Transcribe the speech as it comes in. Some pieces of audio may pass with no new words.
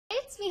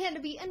me,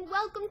 Hannah, and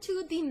welcome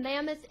to the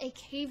Mammoth, a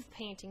cave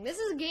painting. This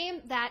is a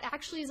game that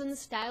actually is in the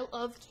style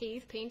of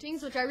cave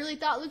paintings, which I really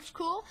thought looked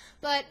cool,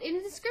 but in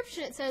the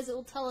description it says it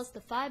will tell us the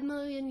 5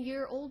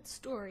 million-year-old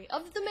story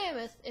of the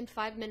mammoth in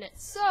 5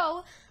 minutes.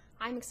 So,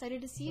 I'm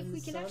excited to see if we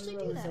can actually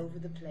do that. Over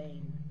the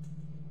plain,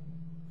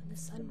 When the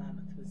sun, the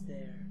mammoth was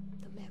there.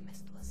 The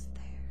mammoth was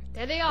there.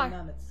 There they are. The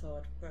mammoth saw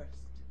it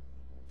first.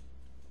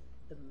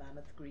 The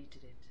mammoth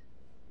greeted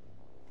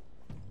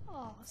it.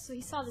 Oh, so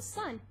he saw the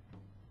sun.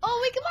 Oh,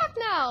 we can walk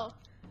now!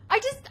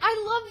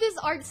 I love this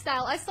art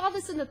style. I saw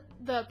this in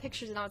the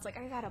pictures and I was like,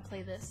 I gotta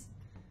play this.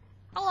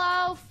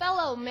 Hello,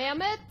 fellow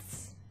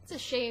mammoths. It's a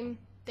shame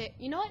that,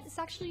 you know what, it's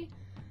actually,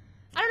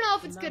 I don't know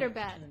if it's good or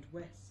bad. Turned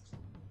west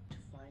to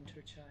find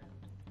her child.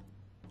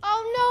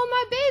 Oh no,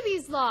 my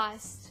baby's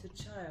lost. The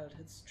child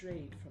had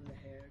strayed from the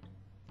herd.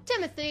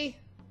 Timothy.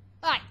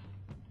 Hi.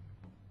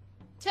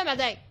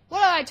 Timothy,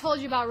 what have I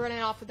told you about running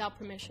off without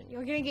permission?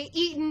 You're gonna get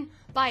eaten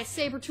by a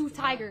saber-toothed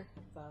tiger.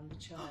 Found the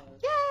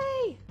child.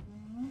 Yay!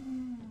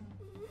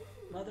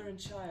 Mother and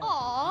child.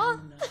 Aww.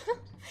 reunited.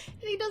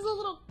 And he does a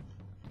little...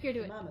 Here, do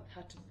The it. mammoth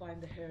had to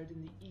find the herd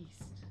in the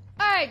east.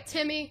 Alright,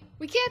 Timmy.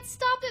 We can't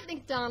stop at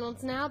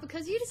McDonald's now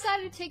because you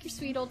decided to take your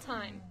sweet old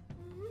time.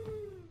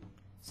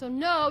 So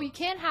no, you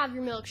can't have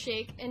your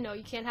milkshake, and no,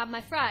 you can't have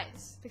my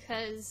fries.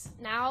 Because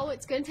now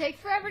it's gonna take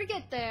forever to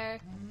get there.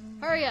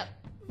 Hurry up.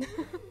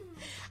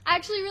 I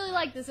actually really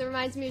like this. It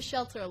reminds me of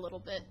Shelter a little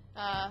bit.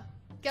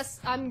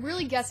 I'm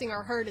really guessing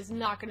our herd is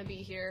not gonna be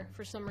here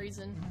for some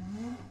reason.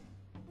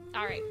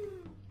 Alright.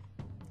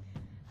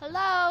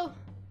 Hello?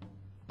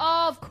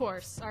 Oh, of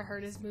course, our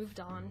herd has moved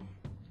on.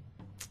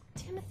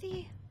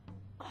 Timothy?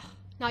 Oh,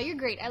 no, you're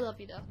great. I love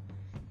you, though.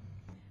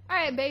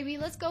 Alright, baby,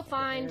 let's go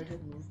find... The herd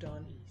had moved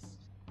on east.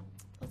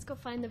 Let's go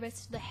find the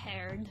rest of the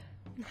herd.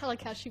 I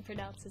like how she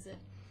pronounces it.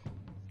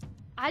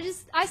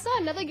 I saw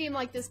another game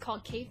like this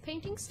called Cave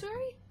Painting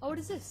Story. Oh, what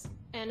is this?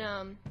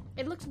 And,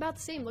 it looks about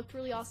the same. Looked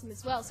really awesome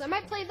as well. So I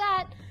might play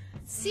that.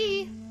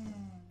 See?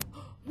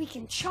 We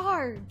can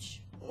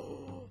charge.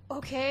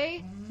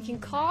 Okay. We can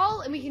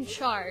call and we can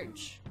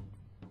charge.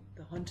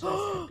 The hunters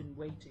had been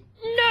waiting.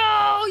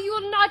 No! You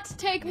will not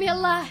take me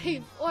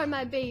alive! Or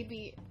my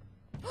baby.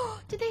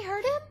 Did they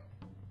hurt him?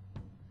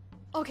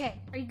 Okay.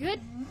 Are you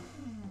good?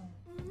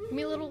 Give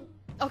me a little...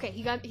 Okay,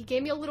 he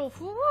gave me a little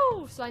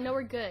whoo, so I know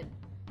we're good.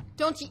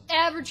 Don't you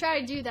ever try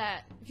to do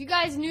that. If you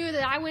guys knew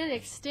that I went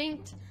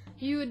extinct,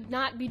 you would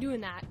not be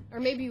doing that.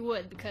 Or maybe you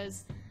would,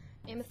 because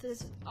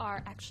mammoths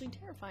are actually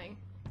terrifying.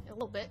 A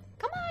little bit.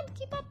 Come on,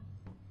 keep up.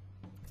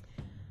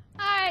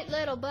 Alright,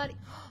 little buddy.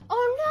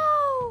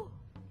 Oh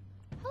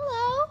no!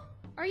 Hello?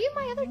 Are you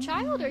my other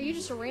child, or are you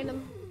just a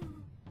random...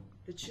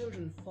 The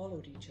children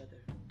followed each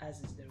other,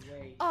 as is their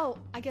way. Oh,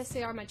 I guess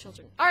they are my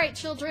children. Alright,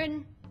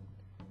 children.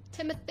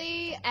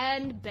 Timothy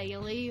and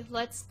Bailey,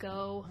 let's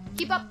go.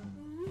 Keep up.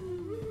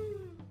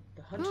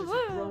 The hunters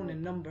had grown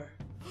in number.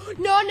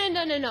 No, no,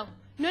 no, no, no.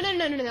 No, no,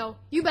 no, no, no.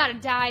 You better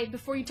die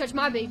before you touch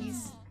my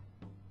babies.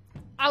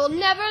 I will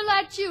never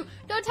let you.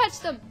 Don't touch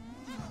them.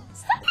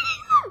 Stop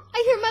hitting them.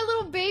 I hear my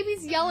little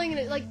babies yelling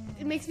and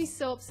it makes me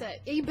so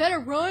upset. Yeah, you better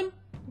run.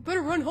 You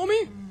better run, homie. Where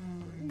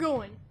are you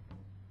going?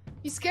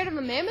 You scared of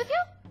a mammoth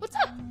hill? What's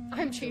up?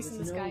 I'm chasing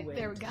this guy.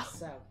 There we go.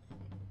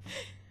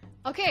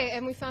 Okay,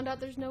 and we found out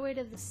there's no way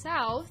to the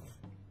south.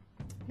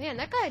 Man,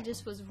 that guy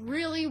just was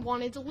really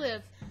wanted to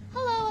live.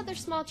 Hello, other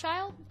small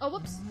child. Oh,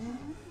 whoops.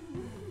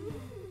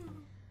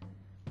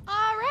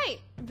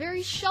 Alright,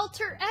 very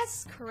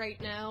Shelter-esque right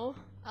now.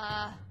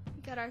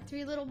 We got our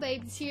 3 little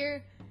babies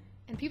here,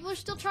 and people are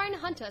still trying to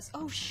hunt us.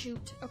 Oh,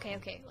 shoot. Okay,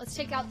 okay, let's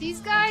take out these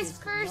guys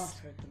first.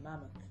 Hurt the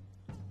mammoth.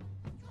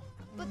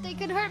 But they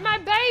could hurt my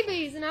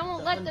babies, and I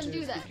won't let them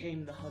do that.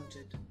 Became the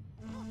hunted.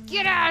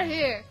 Get out of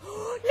here!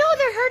 No,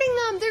 they're hurting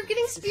them! They're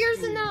getting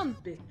spears in them!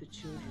 Bit the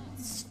children.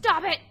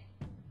 Stop it!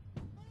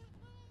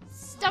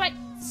 Stop it!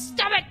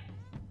 Stop it!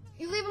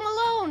 You leave them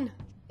alone!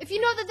 If you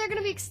know that they're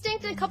gonna be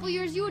extinct in a couple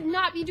years, you would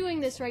not be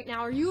doing this right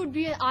now, or you would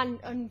be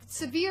on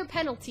severe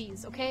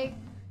penalties, okay?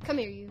 Come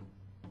here, you.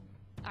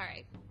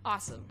 Alright,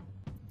 awesome.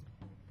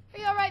 Are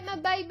you alright, my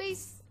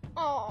babies?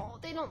 Oh,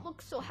 they don't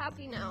look so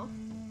happy now.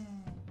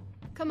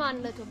 Come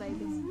on, little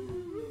babies.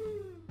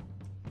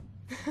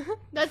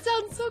 That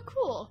sounds so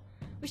cool.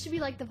 We should be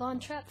like the Von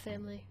Trapp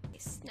family.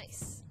 Nice,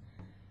 nice.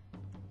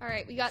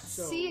 Alright, we got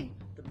C.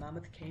 The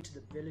mammoth came to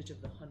the village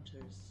of the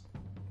hunters.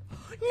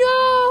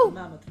 No! The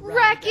mammoth Wreck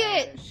ran down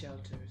it! their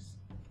shelters.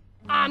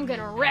 I'm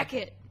gonna wreck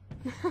it.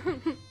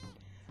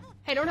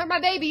 Hey, don't hurt my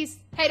babies.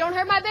 Hey, don't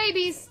hurt my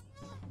babies.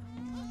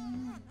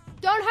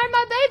 Don't hurt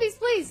my babies,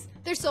 please.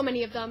 There's so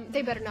many of them.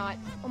 They better not.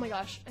 Oh my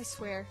gosh, I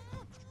swear.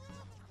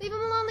 Leave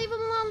them alone, leave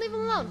them alone, leave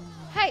them alone.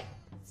 Hey,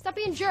 stop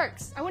being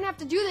jerks. I wouldn't have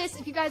to do this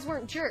if you guys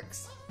weren't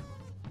jerks.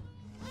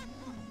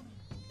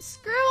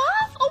 Screw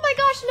off? Oh my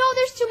gosh, no,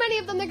 there's too many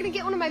of them. They're gonna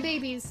get one of my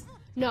babies.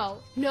 No,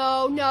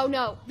 no, no,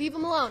 no. Leave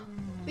them alone.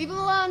 Leave them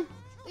alone.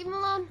 Leave them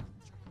alone.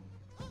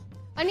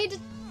 I need to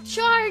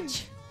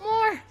charge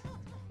more.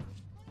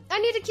 I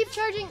need to keep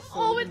charging. So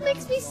Oh, it the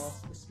makes me... mammoth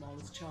lost the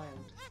smallest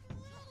child.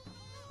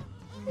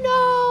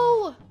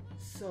 No!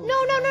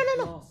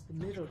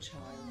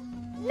 child.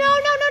 No.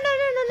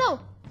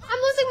 I'm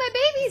losing my The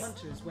babies.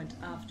 hunters went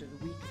after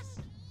the weakest.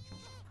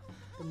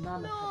 The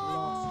mammoth had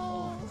lost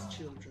all his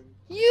children.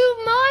 You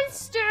The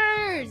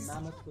monsters.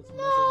 mammoth was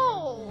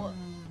No.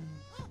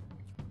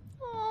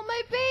 Oh,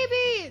 my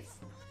babies.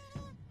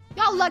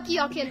 Y'all lucky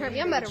y'all can't hurt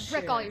me. I'm about to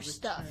wreck all your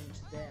stuff.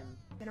 To them.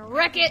 I'm gonna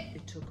wreck it.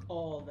 It took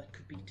all that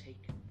could be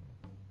taken.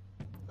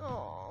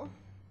 Oh.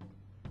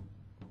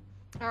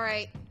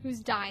 Alright, who's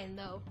dying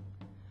though?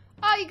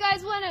 Oh, you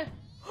guys wanna...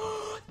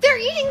 They're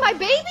eating my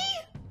baby?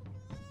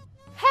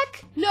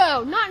 Heck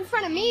no, not in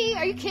front of me.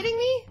 Are you kidding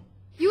me?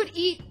 You would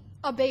eat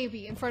a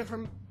baby in front of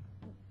her...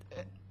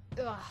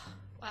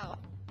 Wow.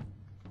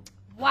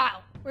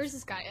 Wow. Where's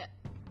this guy at?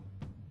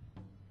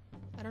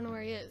 I don't know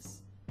where he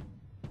is.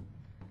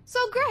 So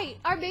great,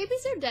 our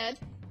babies are dead.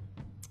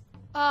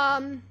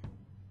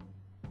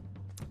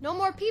 No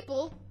more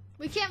people.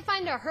 We can't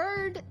find a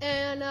herd,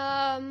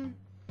 and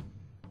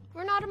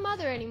we're not a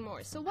mother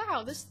anymore. So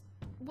wow, this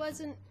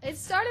wasn't... It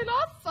started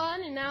off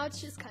fun, and now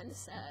it's just kind of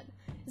sad.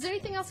 Is there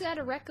anything else I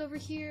gotta wreck over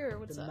here, or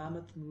what's The up?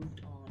 mammoth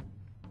moved on.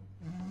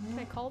 Can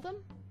I call them?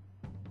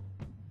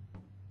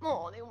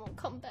 Oh, they won't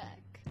come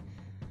back.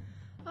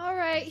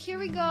 Alright, here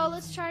we go.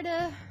 Let's try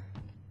to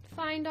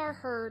find our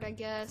herd, I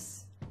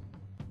guess.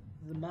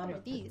 The mammoth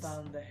had these?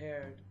 found the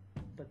herd,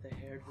 but the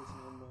herd was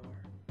no more.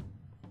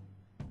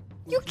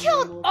 You With no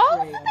killed more all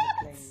prey the on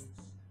mammoths? plains,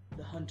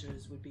 the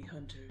hunters would be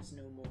hunters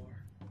no more.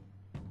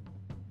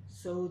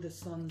 So the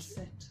sun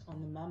set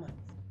on the mammoth.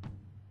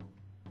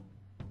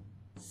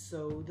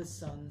 So the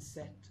sun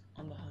set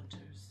on the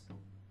hunters.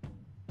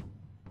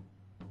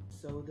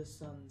 So the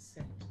sun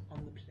set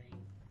on the plain.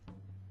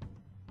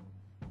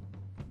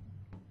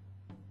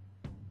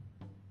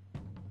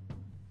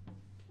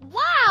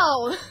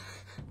 Wow!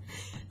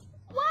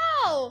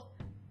 Wow!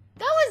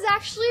 That was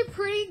actually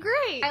pretty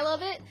great. I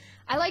love it.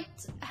 I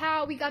liked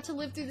how we got to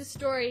live through the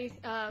story,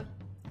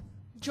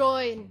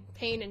 joy and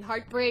pain and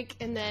heartbreak,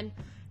 and then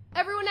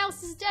everyone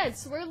else is dead,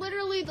 so we're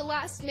literally the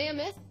last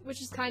mammoth,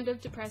 which is kind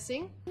of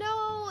depressing.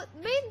 No,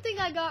 the main thing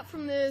I got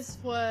from this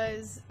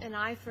was an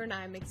eye for an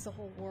eye makes the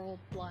whole world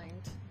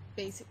blind,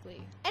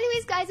 basically.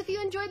 Anyways, guys, if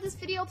you enjoyed this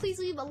video, please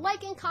leave a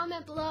like and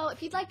comment below.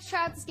 If you'd like to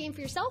try out this game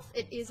for yourself,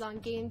 it is on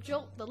Game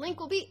Jolt. The link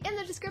will be in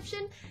the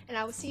description, and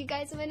I will see you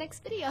guys in my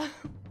next video.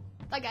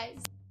 Bye, guys.